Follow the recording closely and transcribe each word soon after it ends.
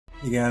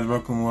Hey guys,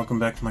 welcome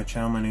back to my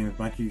channel. My name is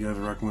Mikey. You guys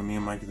are rocking with me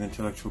and Mikey's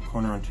Intellectual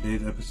Corner. On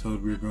today's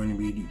episode, we're going to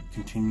be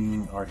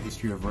continuing our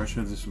history of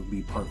Russia. This will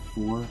be part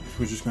 4. So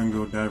we're just going to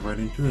go dive right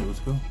into it. Let's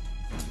go.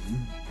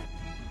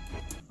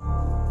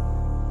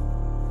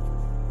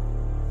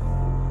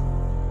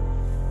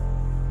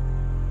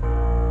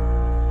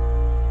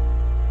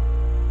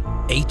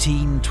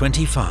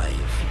 1825.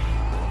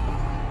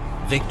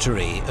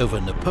 Victory over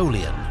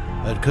Napoleon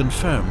had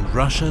confirmed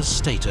Russia's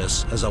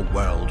status as a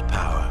world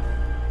power.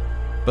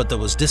 But there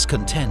was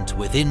discontent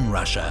within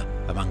Russia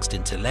amongst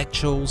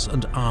intellectuals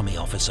and army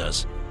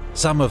officers,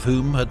 some of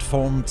whom had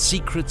formed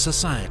secret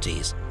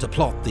societies to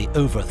plot the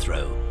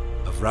overthrow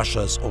of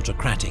Russia's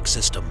autocratic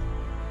system.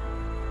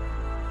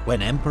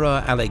 When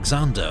Emperor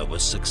Alexander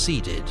was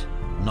succeeded,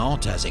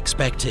 not as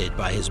expected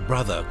by his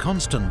brother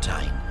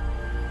Constantine,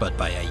 but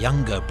by a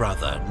younger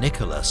brother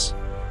Nicholas,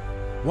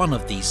 one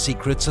of these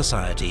secret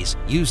societies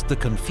used the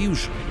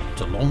confusion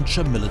to launch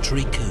a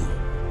military coup.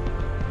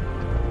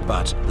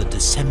 But the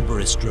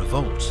Decembrist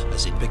revolt,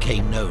 as it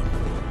became known,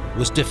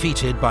 was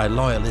defeated by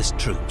loyalist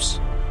troops,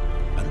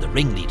 and the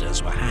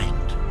ringleaders were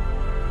hanged.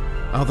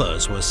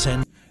 Others were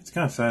sent. It's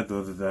kind of sad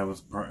though that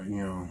was part,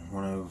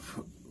 one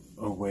of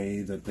a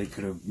way that they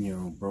could have,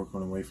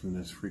 broken away from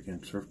this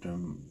freaking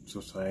serfdom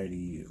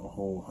society a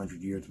whole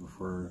 100 years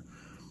before,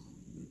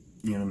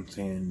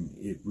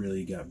 it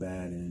really got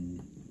bad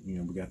and,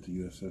 we got the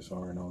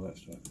USSR and all that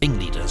stuff.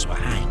 Ringleaders were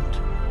hanged.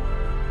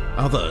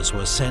 Others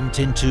were sent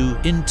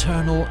into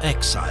internal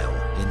exile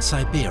in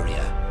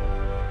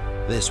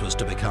Siberia. This was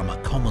to become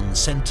a common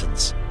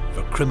sentence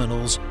for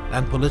criminals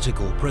and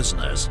political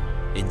prisoners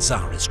in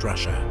Tsarist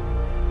Russia.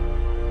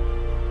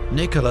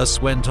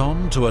 Nicholas went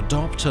on to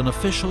adopt an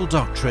official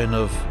doctrine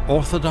of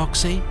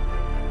orthodoxy,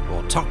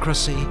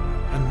 autocracy,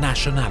 and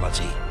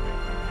nationality.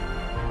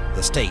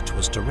 The state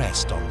was to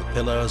rest on the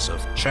pillars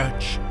of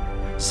church,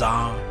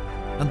 Tsar,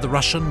 and the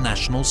Russian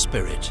national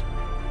spirit,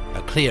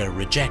 a clear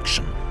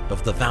rejection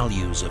of the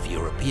values of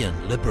European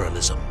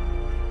liberalism.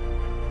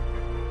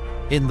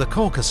 In the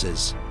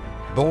Caucasus,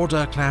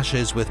 border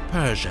clashes with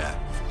Persia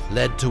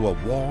led to a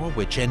war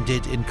which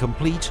ended in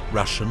complete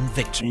Russian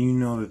victory. And you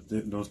know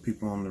that those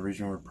people in the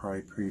region were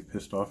probably pretty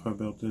pissed off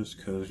about this,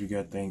 because you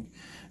got to think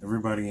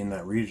everybody in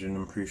that region,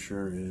 I'm pretty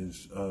sure,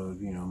 is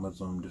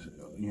Muslim,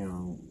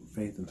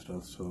 faith and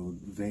stuff. So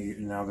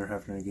they're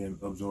having to get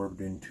absorbed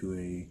into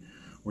a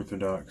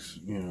Orthodox,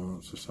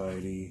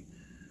 society.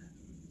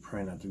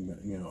 Probably not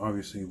to,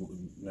 obviously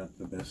not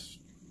the best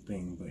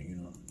thing, but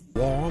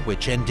War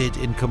which ended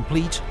in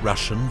complete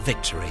Russian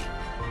victory.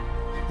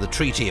 The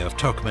Treaty of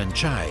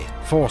Turkmenchay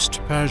forced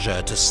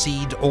Persia to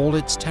cede all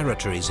its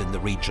territories in the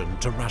region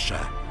to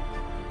Russia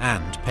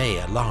and pay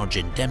a large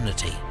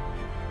indemnity.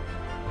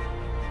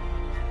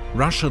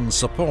 Russian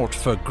support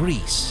for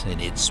Greece in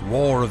its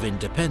war of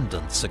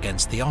independence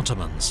against the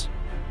Ottomans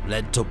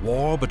led to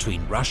war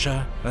between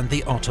Russia and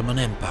the Ottoman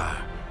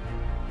Empire.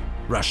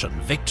 Russian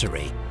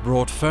victory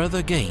brought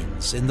further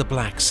gains in the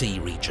Black Sea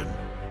region.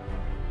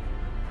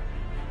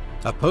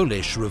 A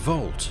Polish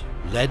revolt,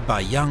 led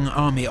by young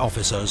army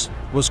officers,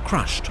 was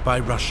crushed by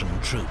Russian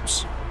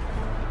troops.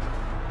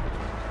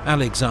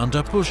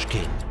 Alexander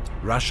Pushkin,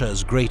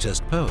 Russia's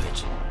greatest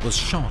poet, was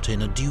shot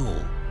in a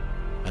duel,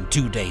 and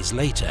 2 days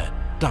later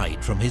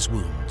died from his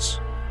wounds.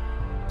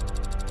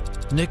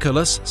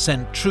 Nicholas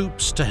sent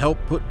troops to help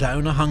put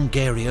down a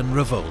Hungarian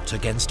revolt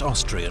against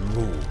Austrian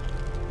rule.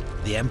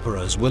 The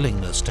emperor's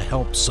willingness to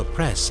help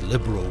suppress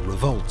liberal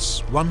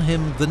revolts won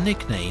him the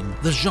nickname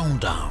the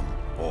gendarme,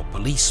 or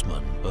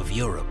policeman, of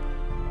Europe.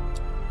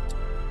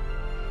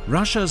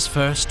 Russia's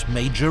first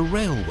major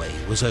railway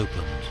was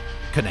opened,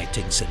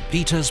 connecting St.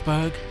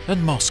 Petersburg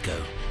and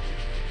Moscow.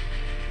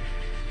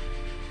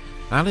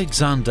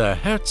 Alexander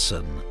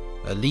Herzen,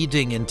 a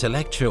leading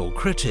intellectual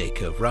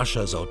critic of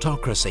Russia's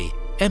autocracy,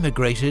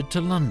 emigrated to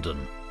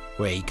London,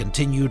 where he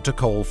continued to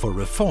call for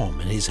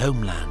reform in his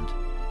homeland.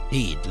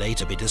 He'd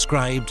later be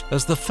described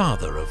as the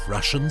father of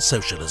Russian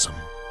socialism.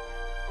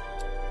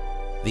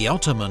 The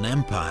Ottoman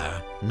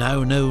Empire,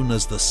 now known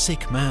as the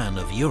sick man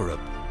of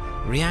Europe,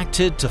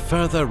 reacted to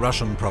further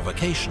Russian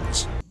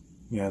provocations.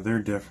 Yeah,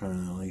 they're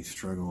definitely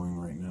struggling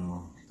right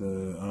now.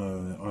 The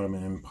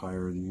Ottoman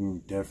Empire, you can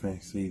definitely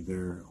see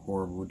their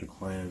horrible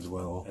decline as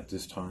well at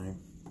this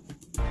time.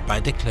 By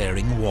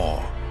declaring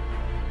war.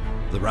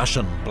 The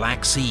Russian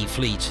Black Sea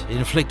Fleet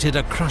inflicted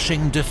a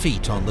crushing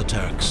defeat on the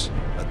Turks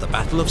at the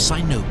Battle of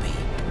Sinope.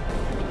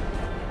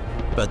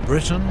 But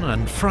Britain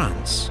and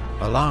France,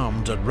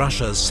 alarmed at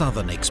Russia's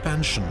southern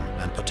expansion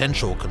and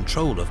potential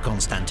control of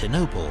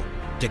Constantinople,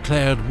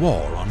 declared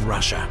war on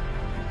Russia.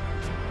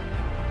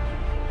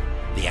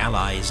 The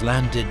Allies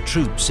landed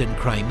troops in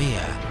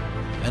Crimea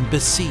and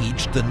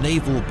besieged the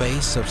naval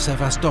base of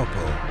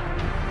Sevastopol,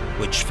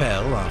 which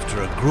fell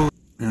after a grueling...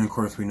 And of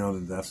course we know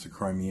that that's the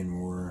Crimean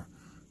War,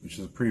 which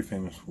is a pretty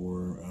famous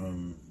war.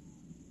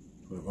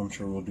 But I'm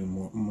sure we'll do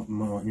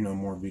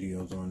more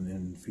videos on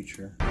in the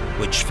future.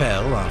 Which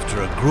fell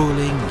after a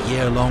grueling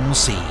year-long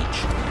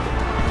siege.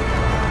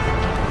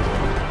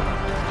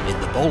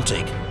 In the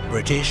Baltic,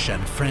 British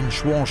and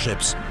French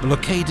warships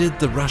blockaded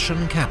the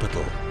Russian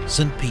capital,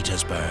 St.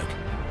 Petersburg.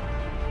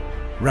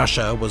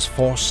 Russia was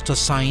forced to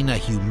sign a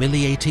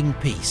humiliating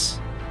peace,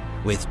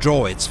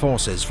 withdraw its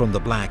forces from the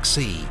Black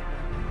Sea,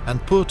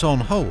 and put on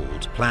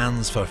hold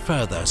plans for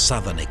further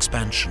southern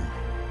expansion.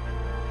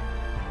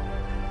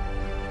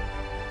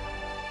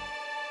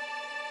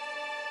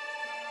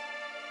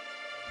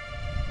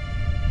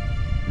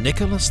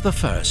 Nicholas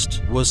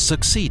I was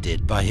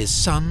succeeded by his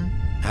son,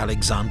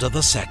 Alexander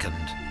II.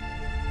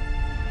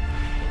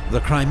 The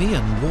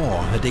Crimean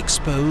War had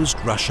exposed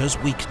Russia's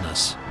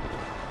weakness.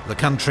 The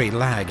country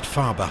lagged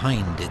far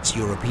behind its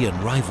European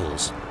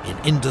rivals in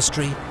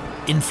industry,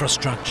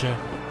 infrastructure,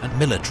 and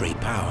military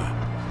power.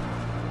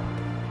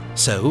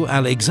 So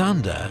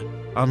Alexander,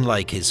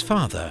 unlike his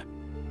father,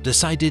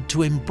 decided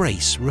to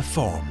embrace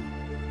reform.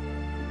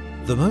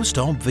 The most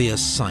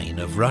obvious sign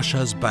of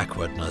Russia's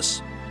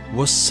backwardness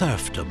was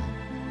serfdom.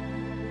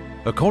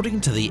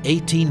 According to the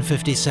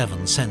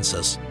 1857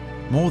 census,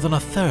 more than a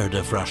third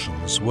of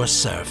Russians were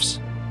serfs,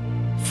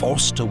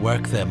 forced to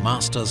work their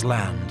master's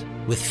land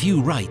with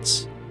few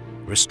rights,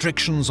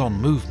 restrictions on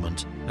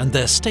movement, and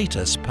their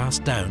status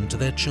passed down to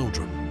their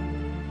children.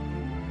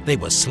 They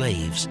were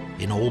slaves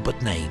in all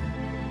but name.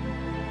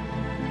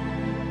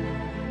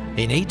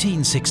 In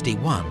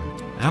 1861,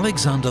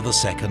 Alexander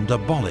II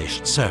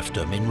abolished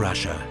serfdom in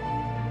Russia.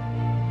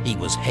 He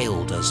was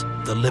hailed as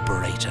the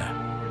liberator.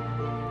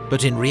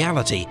 But in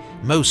reality,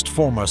 most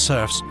former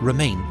serfs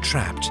remained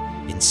trapped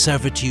in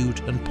servitude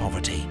and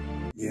poverty.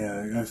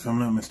 Yeah, if I'm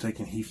not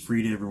mistaken, he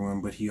freed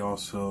everyone, but he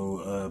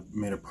also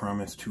made a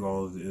promise to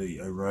all of the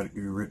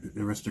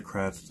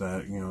aristocrats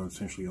that, you know,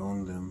 essentially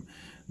owned them,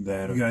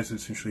 that you guys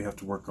essentially have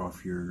to work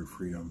off your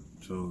freedom.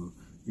 So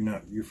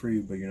you're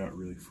free, but you're not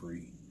really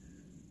free.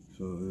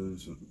 So it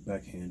was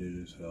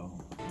backhanded as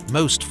hell.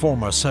 Most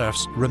former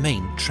serfs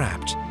remained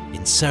trapped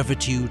in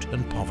servitude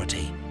and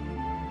poverty.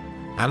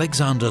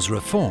 Alexander's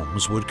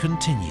reforms would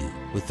continue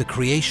with the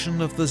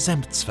creation of the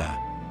Zemstva,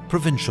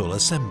 provincial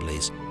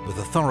assemblies with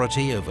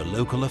authority over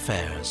local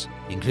affairs,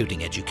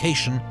 including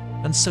education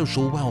and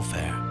social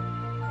welfare.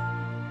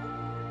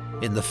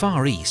 In the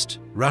Far East,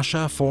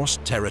 Russia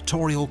forced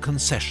territorial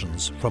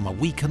concessions from a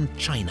weakened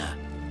China,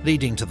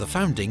 leading to the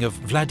founding of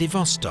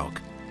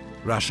Vladivostok,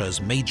 Russia's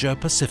major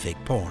Pacific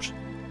port.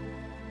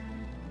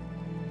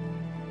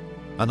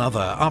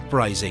 Another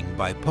uprising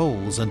by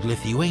Poles and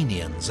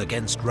Lithuanians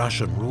against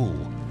Russian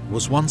rule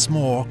was once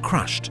more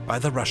crushed by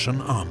the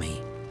Russian army.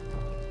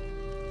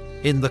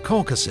 In the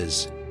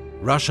Caucasus,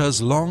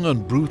 Russia's long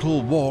and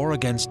brutal war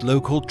against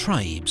local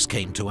tribes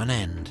came to an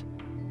end,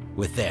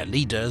 with their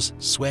leaders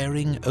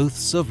swearing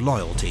oaths of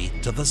loyalty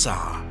to the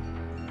Tsar.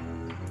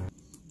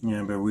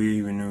 Yeah, but we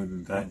even knew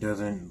that that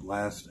doesn't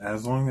last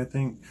as long, I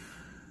think,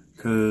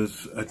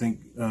 because I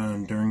think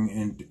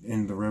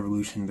in the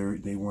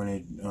revolution they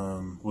wanted,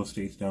 well,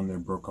 states down there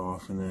broke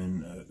off, and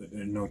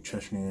then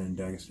Chechnya and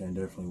Dagestan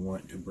definitely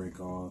want to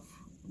break off,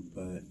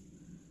 but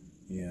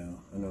yeah,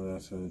 I know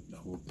that's a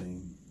whole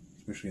thing,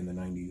 especially in the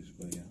 90s,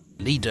 but yeah.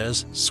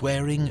 Leaders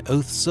swearing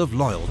oaths of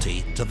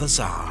loyalty to the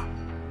Tsar.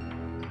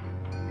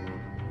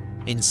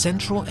 In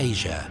Central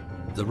Asia,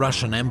 the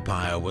Russian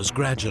Empire was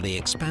gradually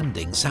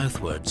expanding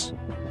southwards.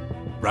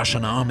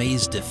 Russian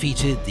armies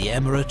defeated the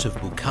Emirate of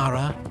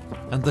Bukhara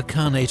and the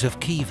Khanate of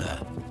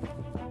Khiva,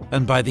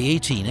 and by the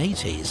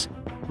 1880s,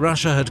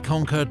 Russia had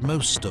conquered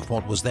most of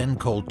what was then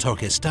called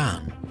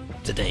Turkestan,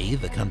 today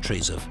the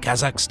countries of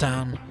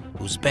Kazakhstan,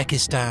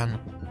 Uzbekistan,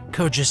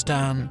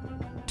 Kyrgyzstan,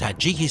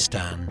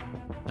 Tajikistan,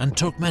 and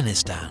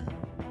Turkmenistan.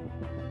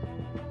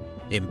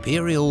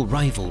 Imperial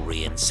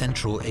rivalry in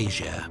Central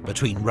Asia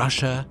between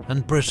Russia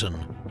and Britain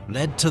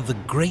led to the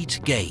Great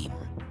Game,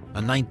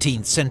 a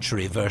 19th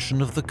century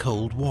version of the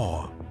Cold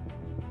War.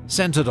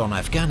 Centered on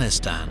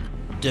Afghanistan,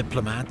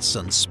 diplomats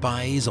and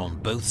spies on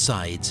both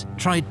sides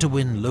tried to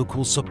win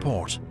local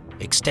support,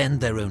 extend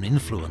their own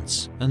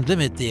influence, and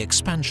limit the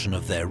expansion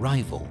of their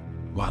rival,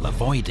 while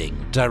avoiding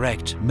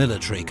direct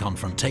military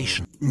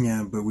confrontation.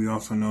 Yeah, but we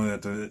also know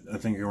that I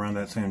think around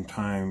that same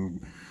time,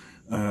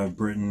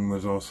 Britain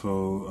was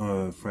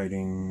also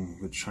fighting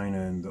with China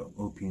in the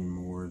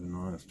Opium Wars and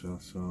all that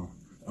stuff, so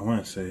I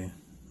want to say...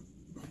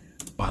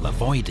 While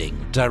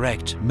avoiding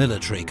direct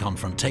military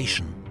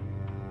confrontation.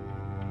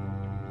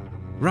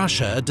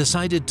 Russia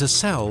decided to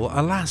sell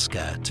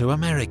Alaska to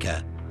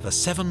America for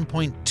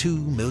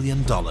 $7.2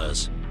 million.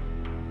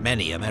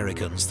 Many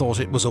Americans thought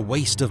it was a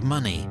waste of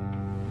money.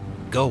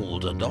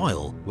 Gold and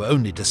oil were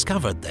only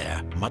discovered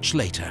there much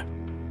later.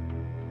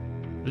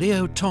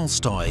 Leo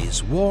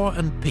Tolstoy's War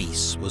and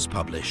Peace was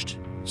published,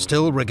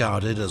 still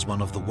regarded as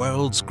one of the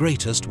world's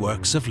greatest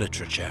works of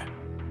literature.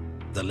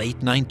 The late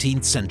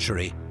 19th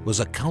century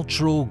was a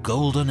cultural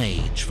golden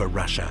age for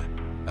Russia,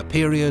 a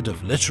period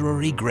of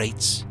literary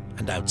greats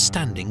and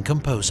outstanding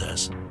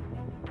composers.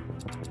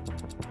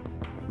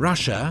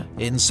 Russia,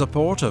 in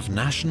support of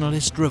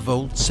nationalist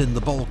revolts in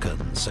the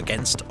Balkans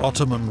against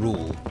Ottoman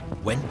rule,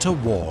 went to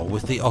war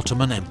with the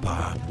Ottoman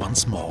Empire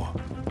once more.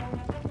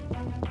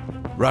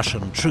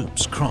 Russian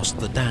troops crossed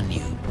the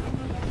Danube.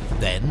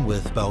 then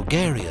with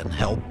Bulgarian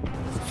help,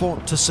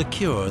 fought to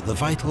secure the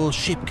vital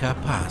Shipka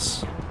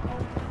Pass.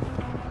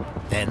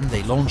 Then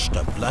they launched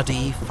a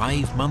bloody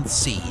 5-month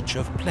siege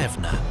of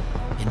Plevna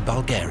in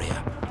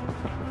Bulgaria.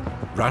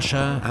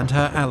 Russia and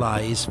her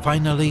allies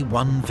finally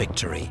won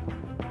victory,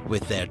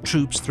 with their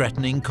troops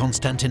threatening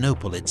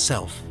Constantinople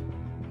itself.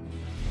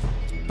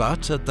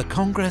 But at the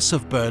Congress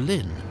of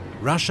Berlin,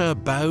 Russia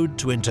bowed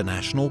to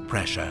international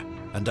pressure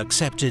and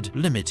accepted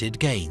limited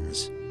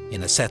gains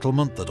in a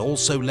settlement that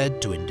also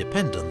led to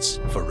independence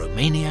for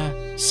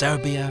Romania,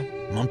 Serbia,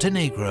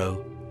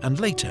 Montenegro, and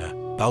later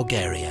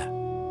Bulgaria.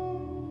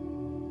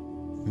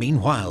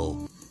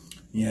 Meanwhile,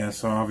 yeah,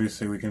 so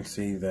obviously we can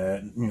see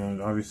that, you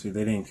know, obviously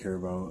they didn't care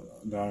about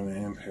the Ottoman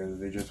Empire.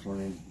 They just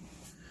wanted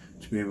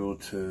to be able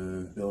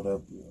to build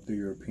up the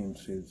European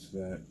states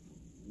that,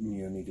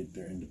 you know, needed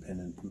their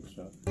independence and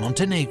stuff.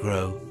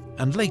 Montenegro,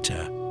 and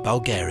later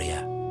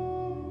Bulgaria.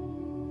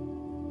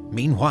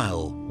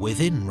 Meanwhile,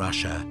 within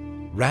Russia,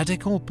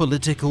 radical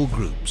political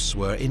groups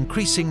were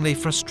increasingly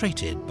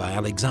frustrated by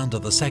Alexander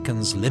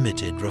II's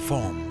limited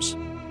reforms.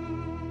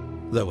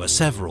 There were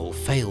several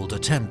failed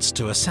attempts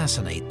to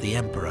assassinate the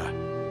emperor,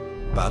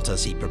 but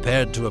as he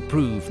prepared to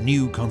approve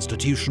new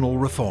constitutional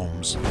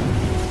reforms,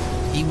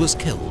 he was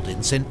killed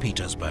in St.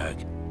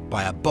 Petersburg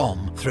by a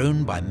bomb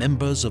thrown by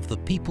members of the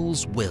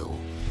People's Will,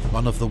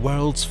 one of the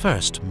world's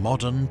first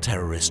modern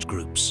terrorist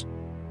groups.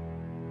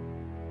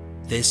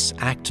 This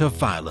act of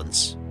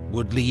violence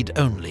would lead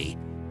only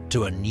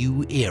to a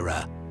new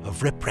era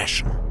of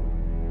repression.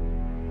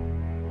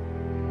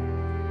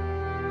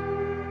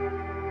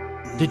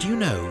 Did you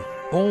know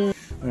all...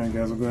 Alright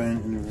guys, I'll go ahead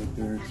and end it right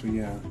there. So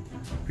yeah,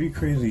 pretty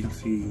crazy to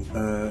see.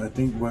 I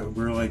think what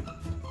we're like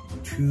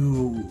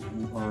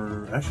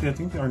actually I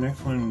think our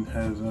next one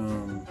has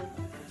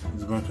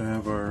is about to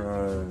have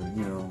our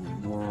you know,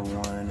 World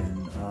War I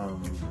and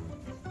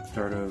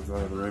start of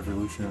the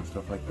revolution and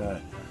stuff like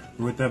that.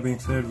 But with that being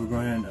said, we're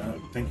going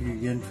to thank you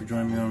again for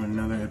joining me on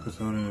another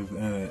episode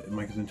of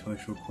Mike's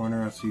Intellectual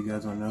Corner. I'll see you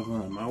guys on another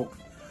one. I'm out.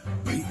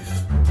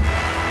 Peace.